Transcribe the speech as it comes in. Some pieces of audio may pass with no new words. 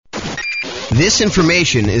This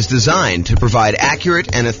information is designed to provide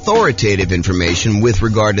accurate and authoritative information with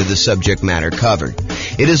regard to the subject matter covered.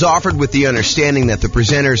 It is offered with the understanding that the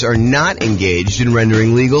presenters are not engaged in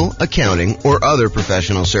rendering legal, accounting, or other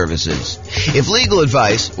professional services. If legal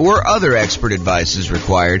advice or other expert advice is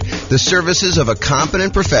required, the services of a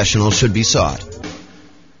competent professional should be sought.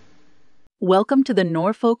 Welcome to the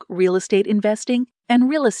Norfolk Real Estate Investing and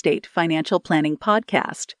Real Estate Financial Planning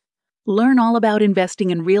Podcast. Learn all about investing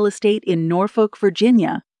in real estate in Norfolk,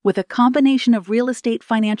 Virginia, with a combination of real estate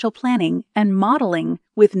financial planning and modeling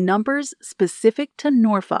with numbers specific to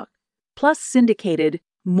Norfolk, plus syndicated,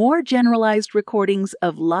 more generalized recordings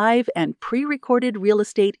of live and pre-recorded real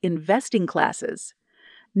estate investing classes,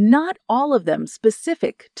 not all of them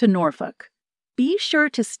specific to Norfolk. Be sure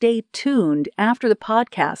to stay tuned after the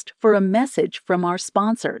podcast for a message from our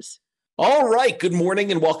sponsors. All right. Good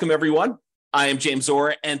morning and welcome, everyone. I am James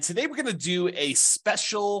Orr, and today we're going to do a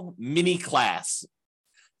special mini class.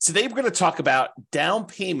 Today we're going to talk about down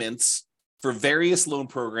payments for various loan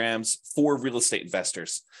programs for real estate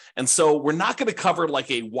investors. And so we're not going to cover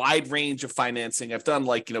like a wide range of financing. I've done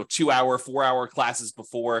 2-hour, 4-hour classes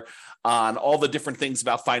before on all the different things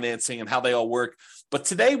about financing and how they all work. But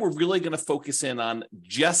today we're really going to focus in on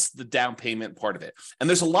just the down payment part of it. And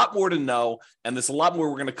there's a lot more to know, and there's a lot more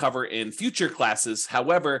we're going to cover in future classes.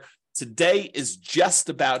 However, today is just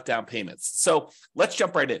about down payments. So let's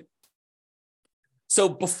jump right in. So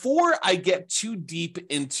before I get too deep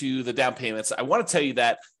into the down payments, I want to tell you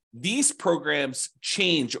that these programs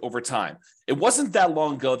change over time. It wasn't that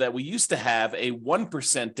long ago that we used to have a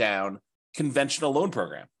 1% down conventional loan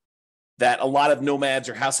program that a lot of nomads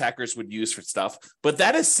or house hackers would use for stuff, but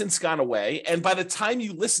that has since gone away. And by the time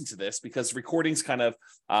you listen to this, because recordings kind of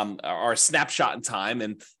are a snapshot in time,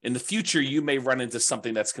 and in the future, you may run into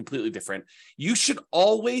something that's completely different, you should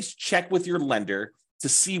always check with your lender to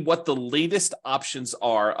see what the latest options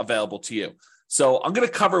are available to you. So I'm going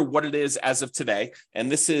to cover what it is as of today,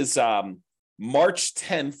 and this is March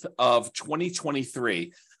 10th of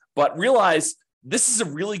 2023, but realize this is a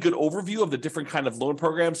really good overview of the different kind of loan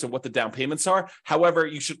programs and what the down payments are. However,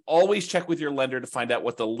 you should always check with your lender to find out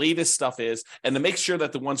what the latest stuff is and to make sure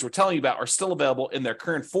that the ones we're telling you about are still available in their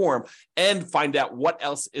current form, and find out what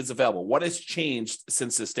else is available, what has changed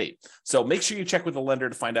since this date. So make sure you check with the lender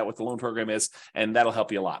to find out what the loan program is, and that'll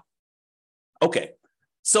help you a lot. Okay.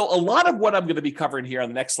 So a lot of what I'm going to be covering here on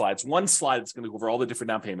the next slides, one slide is going to go over all the different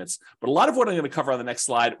down payments, but a lot of what I'm going to cover on the next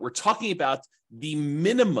slide, we're talking about the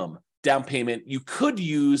minimum down payment you could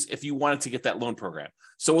use if you wanted to get that loan program.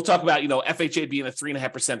 So we'll talk about, FHA being a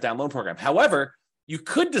 3.5% down loan program. However, you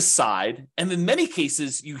could decide, and in many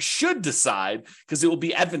cases, you should decide, because it will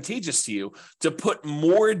be advantageous to you to put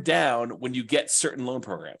more down when you get certain loan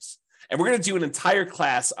programs. And we're going to do an entire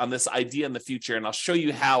class on this idea in the future, and I'll show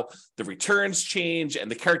you how the returns change and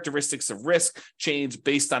the characteristics of risk change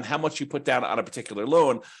based on how much you put down on a particular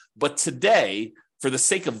loan. But today, for the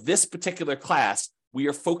sake of this particular class, we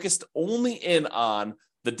are focused only in on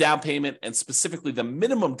the down payment, and specifically the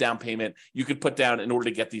minimum down payment you could put down in order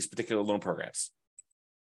to get these particular loan programs.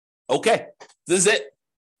 Okay, this is it.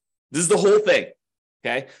 This is the whole thing,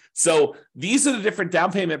 okay? So these are the different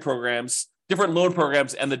down payment programs, different loan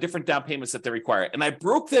programs, and the different down payments that they require. And I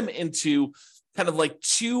broke them into kind of like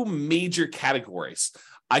two major categories.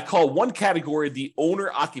 I call one category the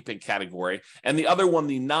owner-occupant category, and the other one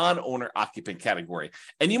the non-owner-occupant category.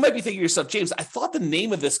 And you might be thinking to yourself, James, I thought the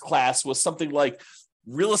name of this class was something like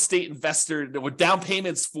real estate investor with down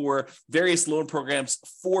payments for various loan programs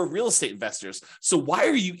for real estate investors. So why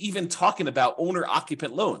are you even talking about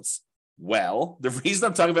owner-occupant loans? Well, the reason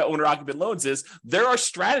I'm talking about owner-occupant loans is there are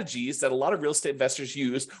strategies that a lot of real estate investors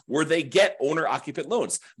use where they get owner-occupant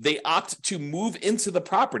loans. They opt to move into the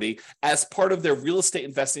property as part of their real estate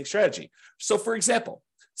investing strategy. So, for example,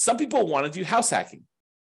 some people want to do house hacking.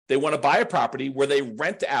 They want to buy a property where they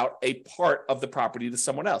rent out a part of the property to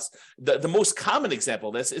someone else. The most common example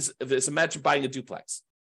of this is imagine buying a duplex.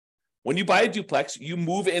 When you buy a duplex, you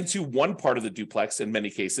move into one part of the duplex in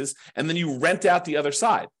many cases, and then you rent out the other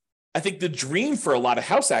side. I think the dream for a lot of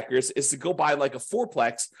house hackers is to go buy like a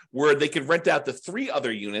fourplex where they could rent out the 3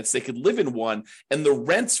 other units, they could live in one, and the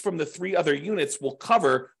rents from the 3 other units will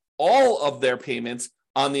cover all of their payments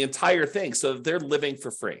on the entire thing so that they're living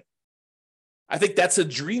for free. I think that's a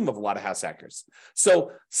dream of a lot of house hackers.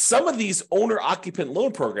 So some of these owner-occupant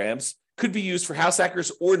loan programs could be used for house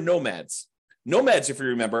hackers or nomads. Nomads, if you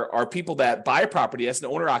remember, are people that buy a property as an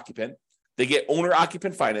owner-occupant. They get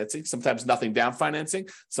owner-occupant financing, sometimes nothing down financing,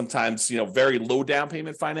 sometimes very low down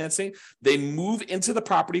payment financing. They move into the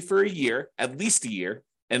property for a year, at least a year,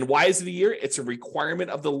 And why is it a year? It's a requirement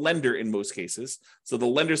of the lender in most cases. So the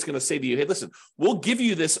lender's going to say to you, hey, listen, we'll give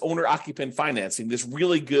you this owner-occupant financing, this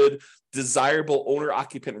really good, desirable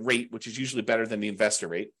owner-occupant rate, which is usually better than the investor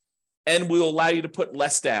rate. And we'll allow you to put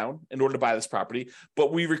less down in order to buy this property.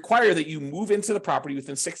 But we require that you move into the property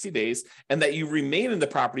within 60 days and that you remain in the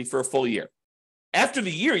property for a full year. After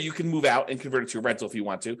the year, you can move out and convert it to a rental if you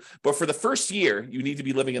want to. But for the first year, you need to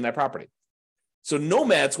be living in that property. So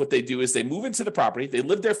nomads, what they do is they move into the property, they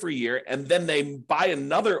live there for a year, and then they buy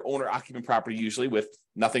another owner-occupant property, usually with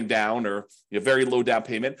nothing down or very low down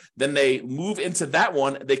payment. Then they move into that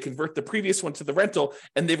one, they convert the previous one to the rental,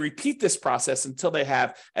 and they repeat this process until they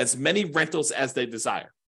have as many rentals as they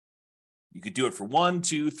desire. You could do it for 1,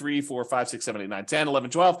 2, 3, 4, 5, 6, 7, 8, 9, 10, 11,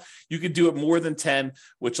 12. You could do it more than 10,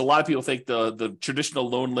 which a lot of people think the traditional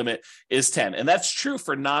loan limit is 10. And that's true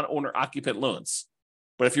for non-owner occupant loans.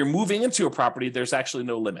 But if you're moving into a property, there's actually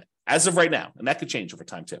no limit as of right now. And that could change over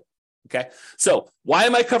time too. Okay. So why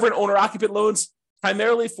am I covering owner occupant loans?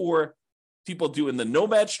 Primarily for people doing the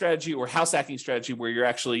nomad strategy or house hacking strategy, where you're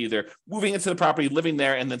actually either moving into the property, living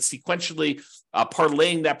there, and then sequentially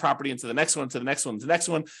parlaying that property into the next one, to the next one, to the next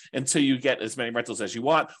one, until you get as many rentals as you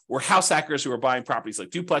want. Or house hackers who are buying properties like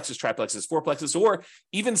duplexes, triplexes, fourplexes, or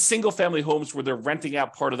even single family homes where they're renting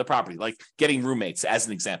out part of the property, like getting roommates as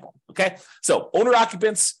an example. Okay. So owner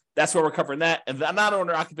occupants, that's where we're covering that. And the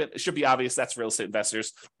non-owner occupant, it should be obvious. That's real estate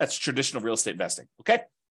investors. That's traditional real estate investing. Okay.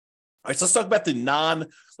 All right, so let's talk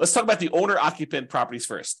about the owner-occupant properties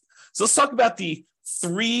first. So let's talk about the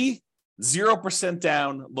 3 0%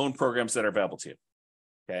 down loan programs that are available to you.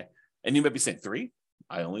 Okay, and you might be saying 3?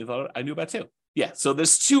 I only thought I knew about 2. Yeah, so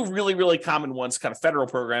there's 2 really, really common ones, kind of federal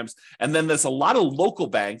programs, and then there's a lot of local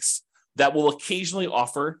banks that will occasionally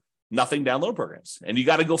offer nothing down loan programs, and you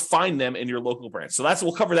got to go find them in your local branch. So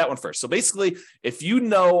we'll cover that one first. So basically, if you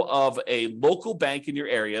know of a local bank in your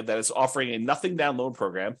area that is offering a nothing down loan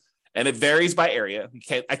program, and it varies by area.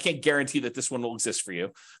 I can't guarantee that this one will exist for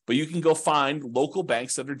you, but you can go find local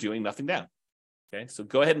banks that are doing nothing down. Okay, so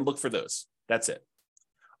go ahead and look for those. That's it.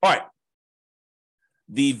 All right.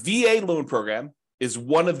 The VA loan program is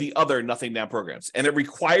one of the other nothing down programs, and it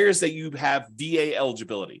requires that you have VA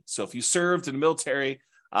eligibility. So if you served in the military,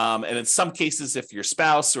 and in some cases, if your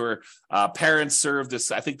spouse or parents served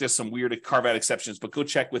this, I think there's some weird carve-out exceptions, but go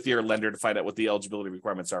check with your lender to find out what the eligibility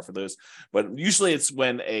requirements are for those. But usually it's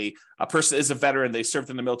when a person is a veteran, they served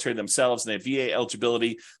in the military themselves, and they have VA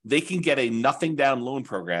eligibility, they can get a nothing down loan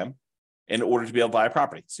program in order to be able to buy a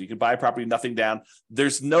property. So you can buy a property, nothing down.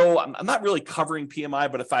 I'm not really covering PMI,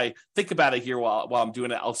 but if I think about it here while I'm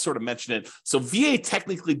doing it, I'll sort of mention it. So VA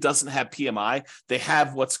technically doesn't have PMI. They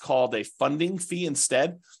have what's called a funding fee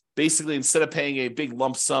instead. Basically, instead of paying a big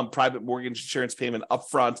lump sum private mortgage insurance payment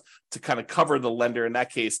upfront to kind of cover the lender, in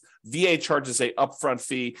that case, VA charges a upfront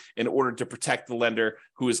fee in order to protect the lender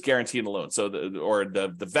who is guaranteeing the loan. So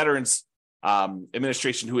the Veterans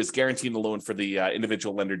Administration who is guaranteeing the loan for the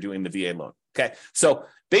individual lender doing the VA loan. Okay, so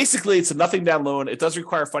basically it's a nothing down loan. It does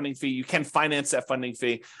require a funding fee. You can finance that funding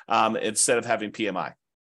fee instead of having PMI.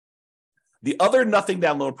 The other nothing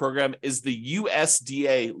down loan program is the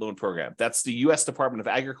USDA loan program. That's the U.S. Department of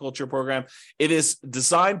Agriculture program. It is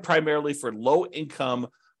designed primarily for low income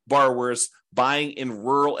borrowers buying in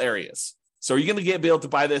rural areas. So are you going to be able to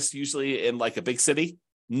buy this usually in like a big city?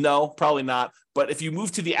 No, probably not. But if you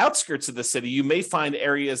move to the outskirts of the city, you may find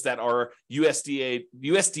areas that are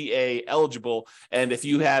USDA eligible. And if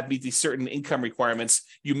you meet these certain income requirements,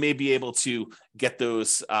 you may be able to get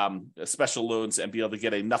those special loans and be able to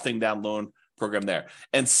get a nothing down loan program there.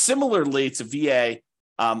 And similarly to VA,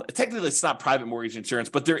 technically it's not private mortgage insurance,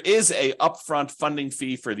 but there is a upfront funding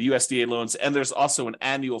fee for the USDA loans. And there's also an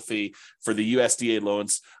annual fee for the USDA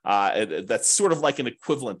loans. That's sort of like an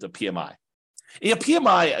equivalent of PMI. Yeah,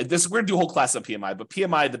 PMI, we're going to do a whole class on PMI, but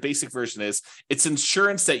PMI, the basic version is it's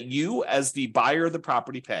insurance that you as the buyer of the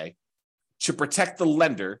property pay to protect the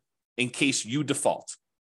lender in case you default.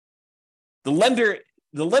 The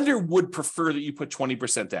lender would prefer that you put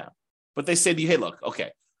 20% down, but they say to you, hey, look,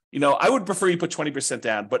 okay, I would prefer you put 20%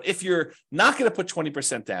 down, but if you're not going to put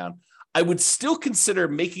 20% down, I would still consider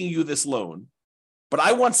making you this loan, but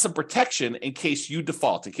I want some protection in case you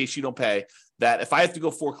default, in case you don't pay, that if I have to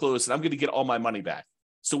go foreclose, and I'm going to get all my money back.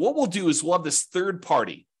 So what we'll do is we'll have this third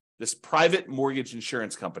party, this private mortgage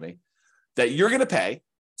insurance company that you're going to pay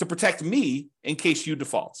to protect me in case you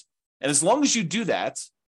default. And as long as you do that,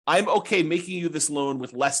 I'm okay making you this loan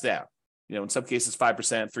with less down. In some cases,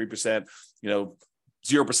 5%, 3%, 0%,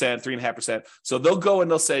 3.5%. So they'll go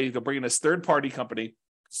and they'll bring in this third party company,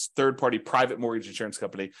 third party private mortgage insurance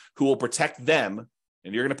company who will protect them,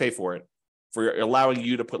 and you're going to pay for it, for allowing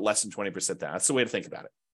you to put less than 20% down. That's the way to think about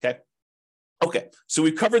it. Okay, so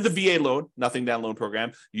we've covered the VA loan, nothing down loan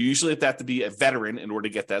program. You usually have to be a veteran in order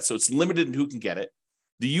to get that, so it's limited in who can get it.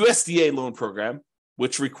 The USDA loan program,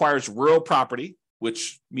 which requires rural property,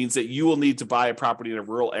 which means that you will need to buy a property in a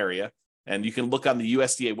rural area. And you can look on the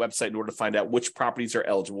USDA website in order to find out which properties are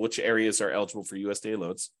eligible, which areas are eligible for USDA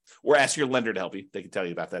loans, or ask your lender to help you. They can tell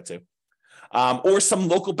you about that too. Or some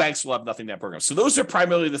local banks will have nothing down programs. So those are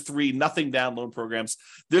primarily the three nothing down loan programs.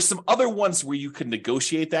 There's some other ones where you can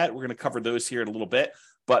negotiate that. We're going to cover those here in a little bit,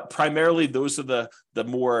 but primarily those are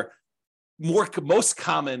the most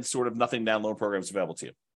common sort of nothing down loan programs available to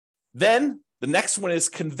you. Then the next one is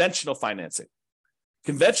conventional financing.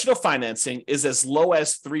 Conventional financing is as low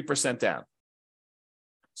as 3% down.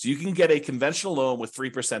 So you can get a conventional loan with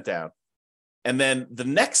 3% down. And then the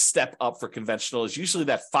next step up for conventional is usually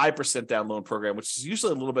that 5% down loan program, which is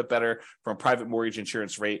usually a little bit better from a private mortgage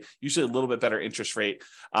insurance rate, usually a little bit better interest rate.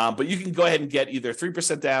 But you can go ahead and get either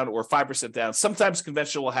 3% down or 5% down. Sometimes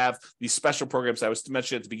conventional will have these special programs. I was to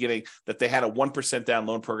mention at the beginning that they had a 1% down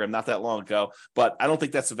loan program not that long ago, but I don't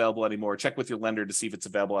think that's available anymore. Check with your lender to see if it's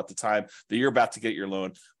available at the time that you're about to get your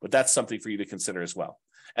loan, but that's something for you to consider as well.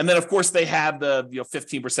 And then, of course, they have the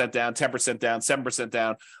 15% down, 10% down, 7%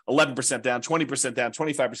 down, 11% down, 20% down,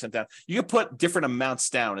 25% down. You can put different amounts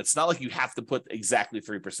down. It's not like you have to put exactly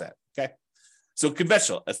 3%. Okay. So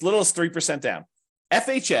conventional, as little as 3% down.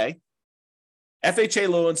 FHA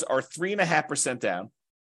loans are 3.5% down.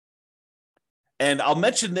 And I'll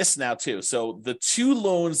mention this now too. So the two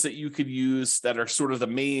loans that you could use that are sort of the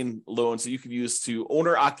main loans that you could use to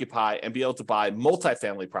owner occupy and be able to buy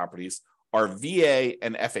multifamily properties are VA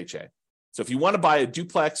and FHA. So if you want to buy a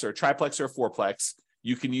duplex or a triplex or a fourplex,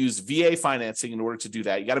 you can use VA financing in order to do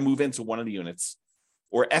that. You got to move into one of the units,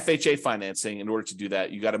 or FHA financing in order to do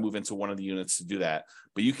that. You got to move into one of the units to do that.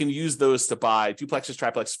 But you can use those to buy duplexes,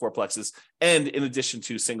 triplexes, fourplexes, and in addition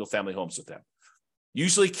to single family homes with them.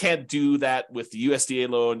 Usually can't do that with the USDA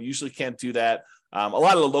loan. Usually can't do that. A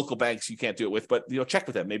lot of the local banks you can't do it with, but check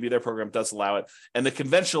with them. Maybe their program does allow it. And the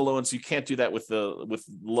conventional loans, you can't do that with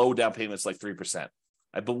low down payments like 3%.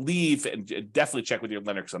 I believe, and definitely check with your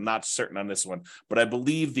lender because I'm not certain on this one, but I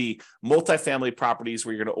believe the multifamily properties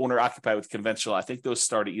where you're going to owner occupy with conventional, I think those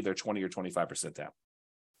start at either 20 or 25% down.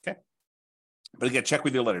 Okay. But again, check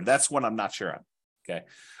with your lender. That's one I'm not sure on. Okay.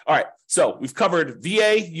 All right. So we've covered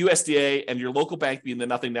VA, USDA, and your local bank being the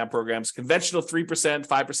nothing down programs. Conventional 3%,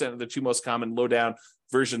 5% are the two most common low down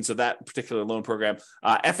versions of that particular loan program.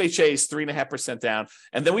 FHA is 3.5% down.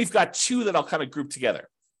 And then we've got two that I'll kind of group together: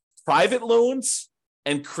 private loans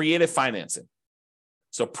and creative financing.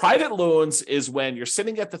 So private loans is when you're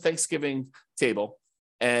sitting at the Thanksgiving table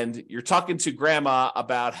and you're talking to grandma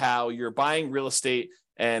about how you're buying real estate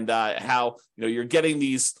and how you're getting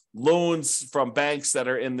these loans from banks that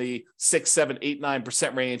are in the 6, 7, 8,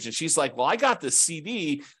 9% range. And she's like, well, I got this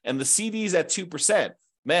CD and the CD's at 2%.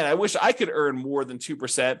 Man, I wish I could earn more than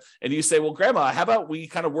 2%. And you say, well, grandma, how about we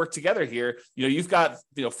kind of work together here? You've got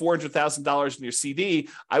 $400,000 in your CD.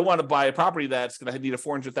 I want to buy a property that's going to need a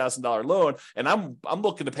 $400,000 loan, and I'm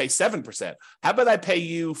looking to pay 7%. How about I pay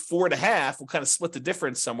you 4.5%? We'll kind of split the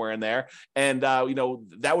difference somewhere in there, and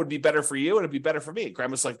that would be better for you, and it'd be better for me.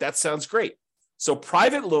 Grandma's like, that sounds great. So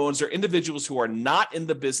private loans are individuals who are not in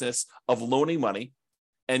the business of loaning money,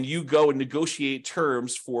 and you go and negotiate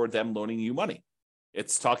terms for them loaning you money.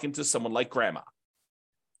 It's talking to someone like grandma.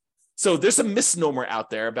 So there's a misnomer out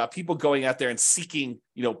there about people going out there and seeking,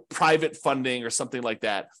 private funding or something like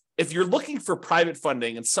that. If you're looking for private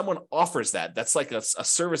funding and someone offers that, that's like a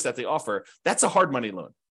service that they offer, that's a hard money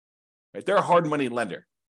loan, right? They're a hard money lender.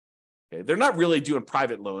 Okay? They're not really doing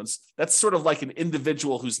private loans. That's sort of like an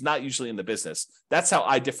individual who's not usually in the business. That's how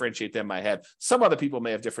I differentiate them in my head. Some other people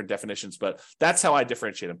may have different definitions, but that's how I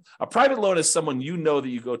differentiate them. A private loan is someone that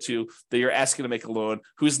you go to that you're asking to make a loan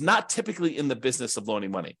who's not typically in the business of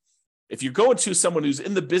loaning money. If you're going to someone who's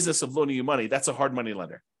in the business of loaning you money, that's a hard money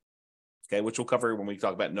lender, okay, which we'll cover when we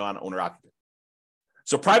talk about non-owner occupant.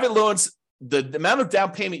 So private loans, the amount of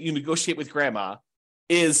down payment you negotiate with grandma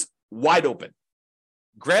is wide open.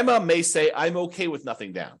 Grandma may say, I'm okay with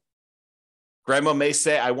nothing down. Grandma may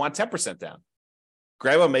say, I want 10% down.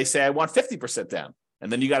 Grandma may say, I want 50% down.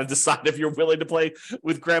 And then you got to decide if you're willing to play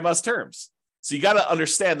with grandma's terms. So you got to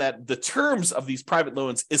understand that the terms of these private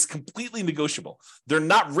loans is completely negotiable. They're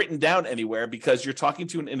not written down anywhere because you're talking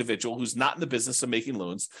to an individual who's not in the business of making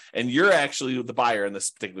loans, and you're actually the buyer in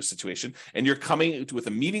this particular situation, and you're coming with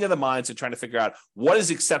a meeting of the minds and trying to figure out what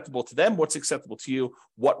is acceptable to them, what's acceptable to you,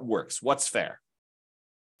 what works, what's fair.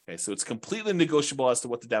 Okay, so it's completely negotiable as to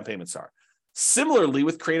what the down payments are. Similarly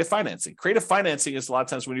with creative financing. Creative financing is a lot of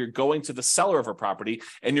times when you're going to the seller of a property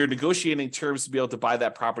and you're negotiating terms to be able to buy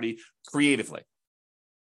that property creatively.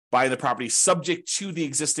 Buying the property subject to the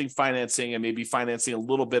existing financing and maybe financing a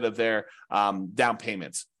little bit of their down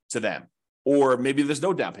payments to them. Or maybe there's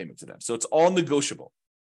no down payment to them. So it's all negotiable.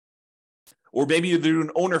 Or maybe you're doing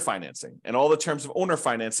owner financing and all the terms of owner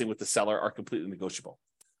financing with the seller are completely negotiable.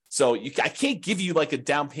 So I can't give you like a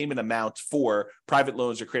down payment amount for private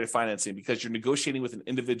loans or creative financing because you're negotiating with an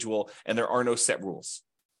individual and there are no set rules.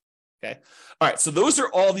 Okay. All right. So those are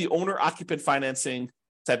all the owner occupant financing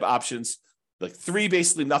type of options. Like 3,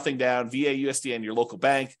 basically nothing down, VA, USDA, and your local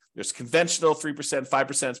bank. There's conventional 3%,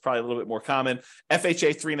 5% is probably a little bit more common.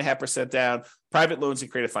 FHA 3.5% down, private loans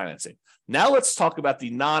and creative financing. Now let's talk about the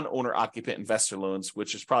non-owner occupant investor loans,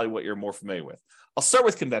 which is probably what you're more familiar with. I'll start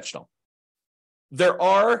with conventional. There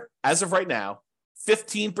are, as of right now,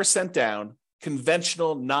 15% down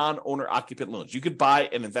conventional non-owner occupant loans. You could buy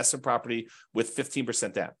an investment property with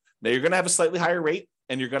 15% down. Now you're going to have a slightly higher rate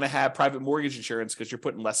and you're going to have private mortgage insurance because you're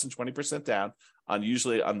putting less than 20% down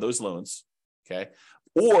usually on those loans. Okay.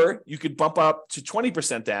 Or you could bump up to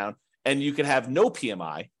 20% down and you could have no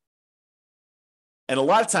PMI. And a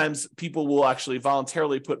lot of times people will actually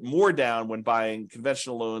voluntarily put more down when buying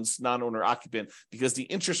conventional loans, non-owner occupant, because the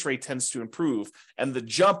interest rate tends to improve. And the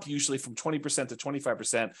jump usually from 20% to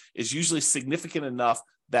 25% is usually significant enough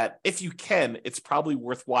that if you can, it's probably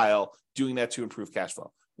worthwhile doing that to improve cash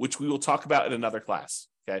flow, which we will talk about in another class.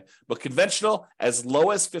 Okay. But conventional, as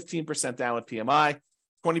low as 15% down with PMI,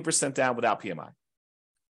 20% down without PMI.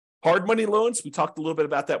 Hard money loans, we talked a little bit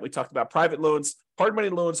about that. We talked about private loans. Hard money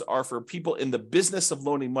loans are for people in the business of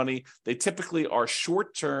loaning money. They typically are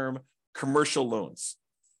short-term commercial loans.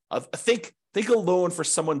 Think a loan for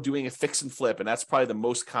someone doing a fix and flip, and that's probably the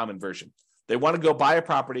most common version. They want to go buy a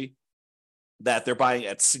property that they're buying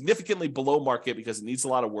at significantly below market because it needs a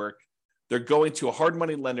lot of work. They're going to a hard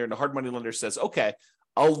money lender, and the hard money lender says, okay,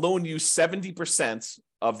 I'll loan you 70%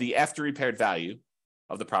 of the after repaired value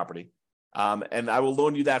of the property. And I will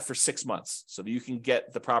loan you that for 6 months so that you can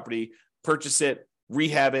get the property, purchase it,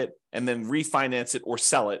 rehab it, and then refinance it or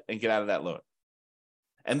sell it and get out of that loan.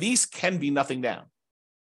 And these can be nothing down.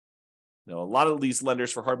 You know, a lot of these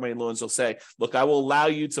lenders for hard money loans will say, look, I will allow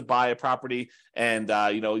you to buy a property and,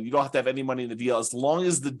 you don't have to have any money in the deal as long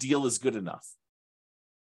as the deal is good enough.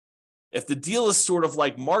 If the deal is sort of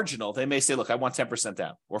like marginal, they may say, look, I want 10%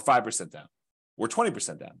 down or 5% down or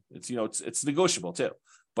 20% down. It's negotiable too.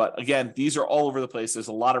 But again, these are all over the place. There's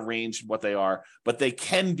a lot of range in what they are, but they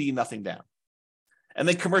can be nothing down. And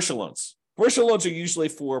then commercial loans. Commercial loans are usually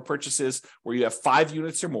for purchases where you have 5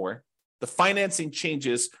 units or more. The financing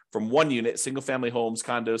changes from 1 unit, single family homes,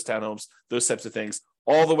 condos, townhomes, those types of things,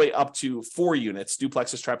 all the way up to 4 units,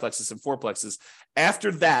 duplexes, triplexes, and fourplexes.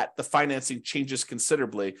 After that, the financing changes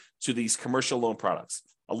considerably to these commercial loan products.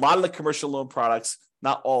 A lot of the commercial loan products,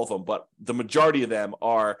 not all of them, but the majority of them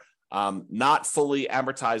are not fully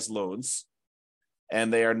amortized loans,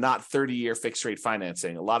 and they are not 30-year fixed rate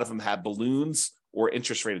financing. A lot of them have balloons or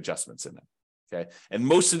interest rate adjustments in them. Okay. And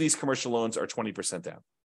most of these commercial loans are 20% down.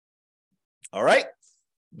 All right.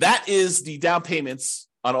 That is the down payments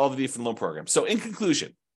on all the different loan programs. So in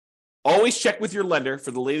conclusion, always check with your lender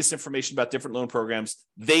for the latest information about different loan programs.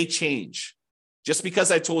 They change. Just because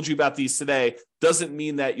I told you about these today doesn't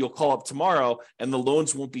mean that you'll call up tomorrow and the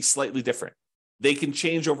loans won't be slightly different. They can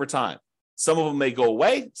change over time. Some of them may go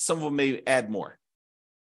away. Some of them may add more.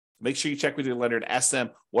 Make sure you check with your lender and ask them,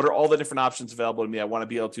 what are all the different options available to me? I want to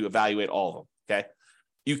be able to evaluate all of them. Okay.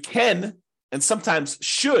 You can, and sometimes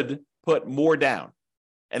should, put more down.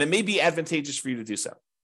 And it may be advantageous for you to do so.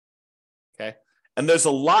 Okay. And there's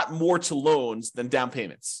a lot more to loans than down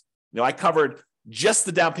payments. I covered just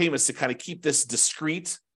the down payments to kind of keep this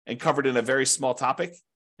discreet and covered in a very small topic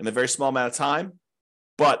in a very small amount of time.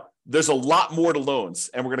 But there's a lot more to loans,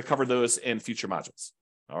 and we're going to cover those in future modules.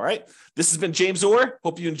 All right. This has been James Orr.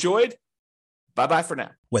 Hope you enjoyed. Bye-bye for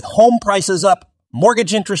now. With home prices up,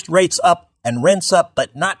 mortgage interest rates up, and rents up,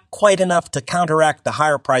 but not quite enough to counteract the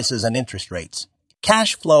higher prices and interest rates,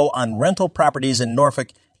 cash flow on rental properties in Norfolk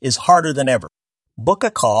is harder than ever. Book a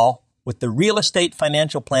call with the Real Estate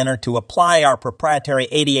Financial Planner to apply our proprietary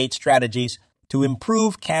 88 strategies to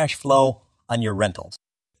improve cash flow on your rentals.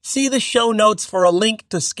 See the show notes for a link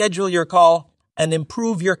to schedule your call and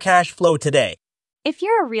improve your cash flow today. If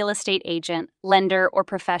you're a real estate agent, lender, or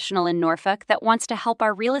professional in Norfolk that wants to help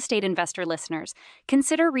our real estate investor listeners,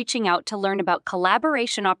 consider reaching out to learn about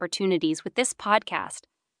collaboration opportunities with this podcast.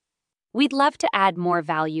 We'd love to add more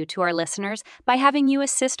value to our listeners by having you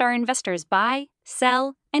assist our investors buy,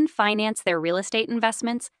 sell, and finance their real estate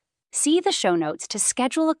investments See the show notes to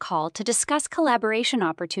schedule a call to discuss collaboration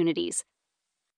opportunities.